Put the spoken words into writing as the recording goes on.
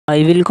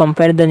I will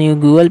compare the new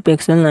Google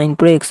Pixel 9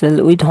 Pro XL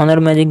with Honor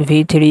Magic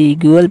V3.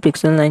 Google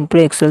Pixel 9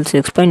 Pro XL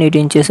 6.8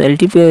 inches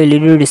LTPO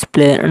LED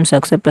display and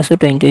success ratio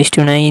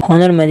 20:9.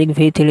 Honor Magic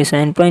V3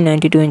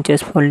 7.92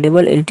 inches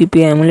foldable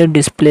LTPO AMOLED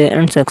display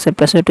and success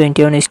ratio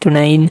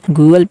 21:9.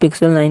 Google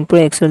Pixel 9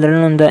 Pro XL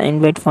run on the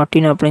Android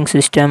 14 operating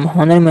system.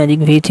 Honor Magic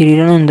V3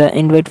 run on the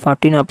Android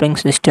 14 operating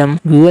system.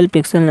 Google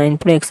Pixel 9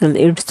 Pro XL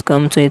it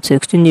comes with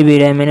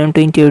 16GB RAM and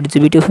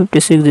 28GB,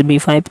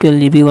 256GB,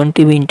 512GB,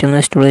 1TB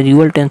internal storage,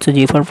 Dual Tensor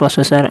G4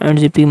 processor and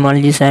GPU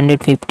Mali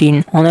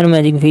 715. Honor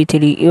Magic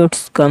V3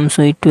 it comes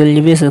with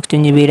 12GB,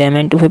 16GB RAM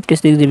and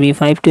 256GB,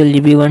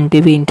 512GB,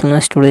 1TB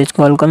internal storage,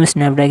 Qualcomm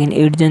Snapdragon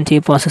 8 Gen 3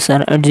 processor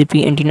and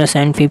GPU Antino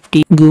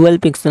 750. Google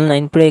Pixel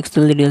 9 Pro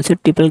XL real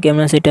set triple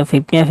camera setup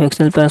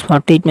 50MP plus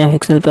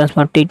 48MP plus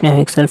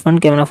 48MP,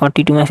 front camera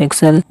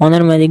 42MP.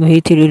 Honor Magic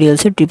V3 real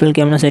set triple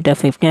camera setup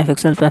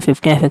 50MP plus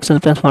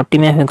 50MP plus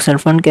 40MP,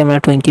 front camera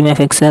 20MP.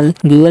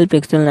 Google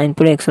Pixel 9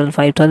 Pro XL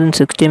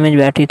 5060mAh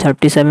battery,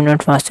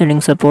 37W fast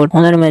charging support.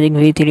 Honor Magic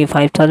V3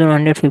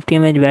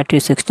 5150mAh battery,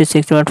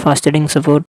 66W fast charging support.